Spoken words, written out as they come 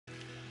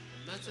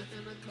sit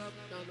in a club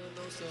down in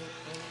no so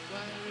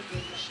while we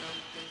drink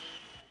champagne.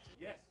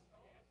 Yes.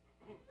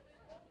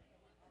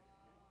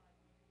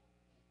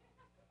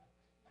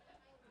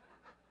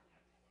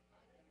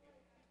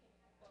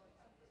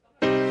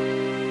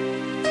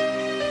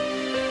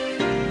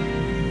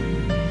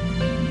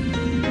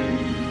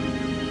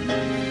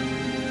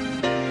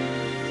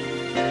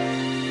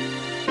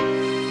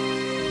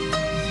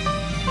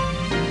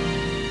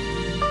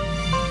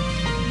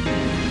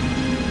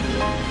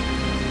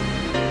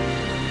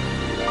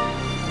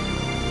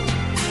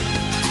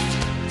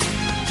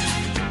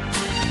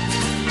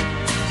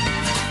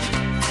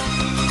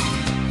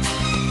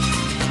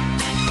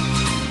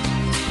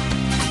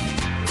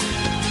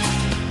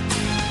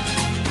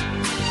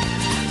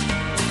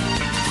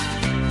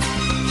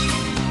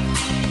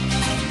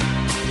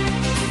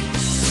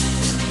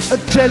 A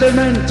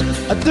tenement,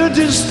 a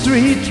dirty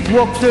street,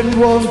 walked and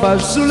worn by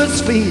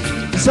Zula's feet.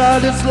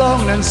 Inside it's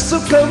long and so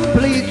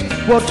complete,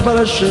 watched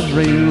by a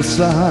shivering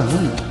sun.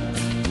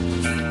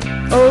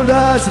 Old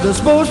eyes in a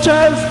small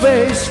child's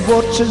face,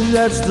 watching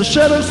as the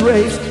shadows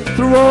race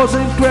through walls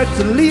and cracks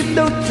and leave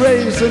no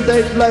trace, and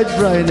daylight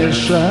brightness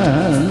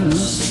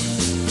shines.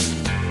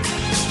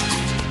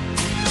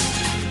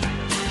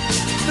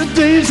 The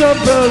days of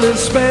Berlin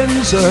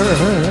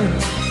Spencer.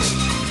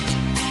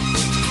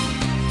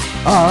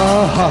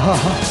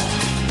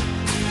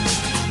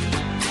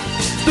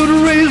 The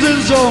race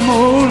is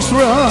almost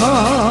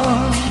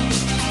run.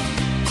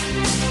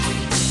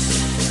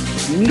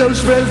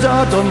 Those friends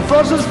out on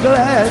frozen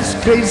glass,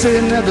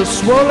 gazing at the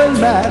swollen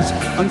mass,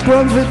 on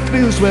crumbled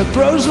fields where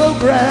grows no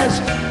grass,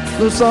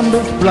 the sun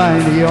moves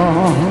blindly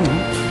on.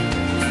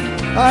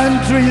 And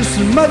trees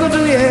smothered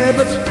in the air,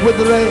 but with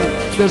the rain,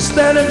 they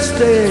stand and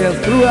stare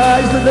through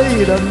eyes that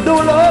they don't no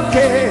longer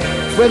care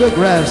where the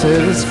grass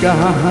is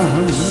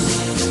gone.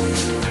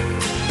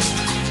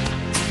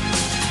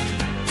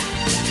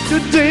 The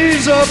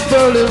days of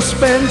Berlin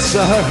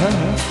Spencer.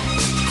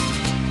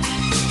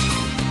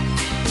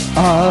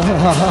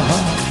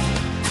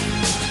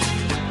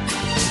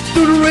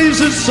 The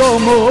race is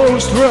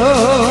almost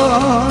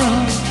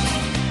run.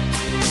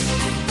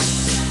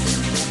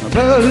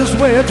 Berlin's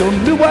wet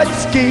on the white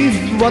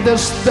skin, what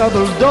is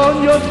stubbled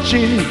on your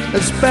chin,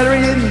 is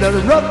burying the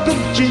rock of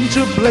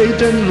ginger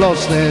blade and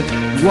lost that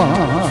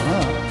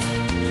one.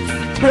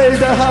 Pray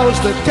the house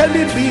that can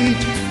be beat,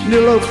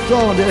 kneel up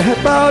on the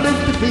head bowed in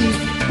defeat.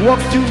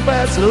 Walk too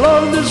fast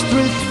along the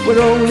street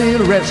where only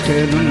rats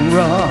can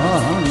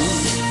run.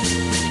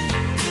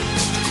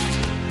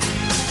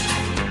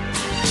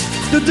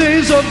 The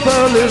days of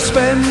Berlin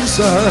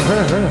Spencer.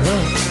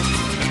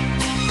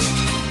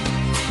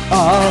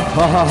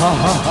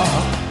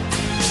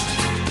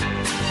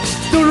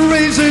 The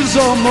race is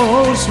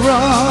almost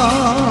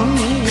run.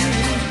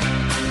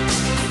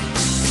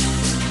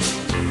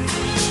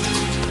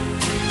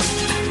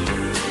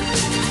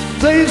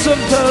 Days of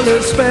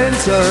Berlin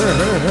Spencer.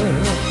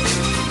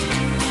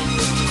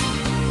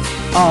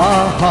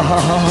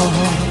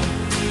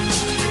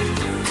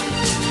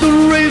 The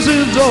race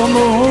is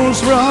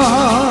almost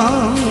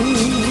run.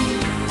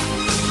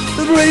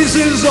 The race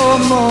is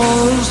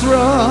almost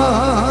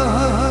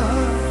run.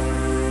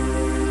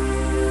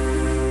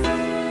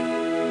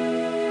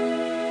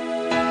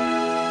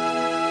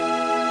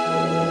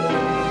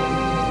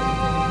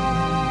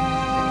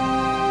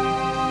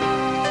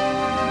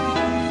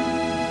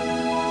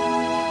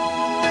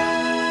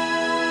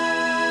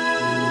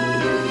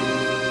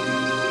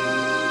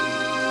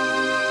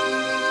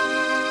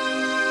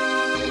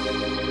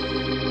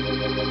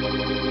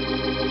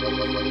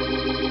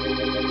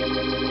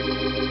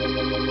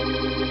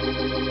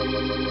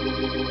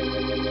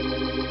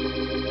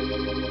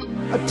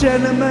 A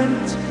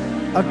tenement,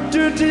 a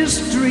dirty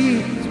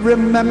street,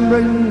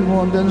 remembering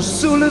one and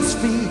Zula's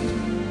feet.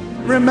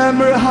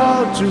 Remember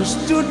how you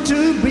stood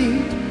to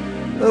beat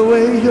the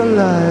way your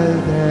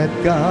life had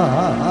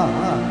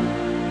gone.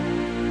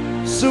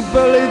 So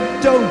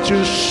Berlin, don't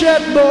you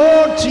shed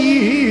more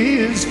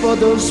tears for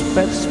those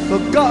best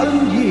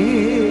forgotten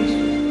years.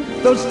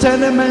 Those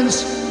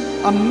tenements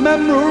are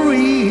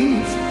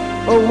memories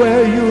of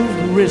where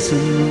you've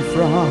risen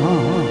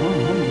from.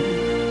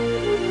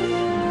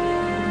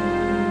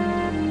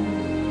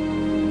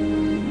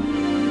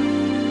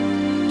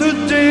 The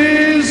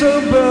days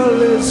of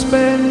Berlin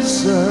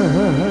Spencer.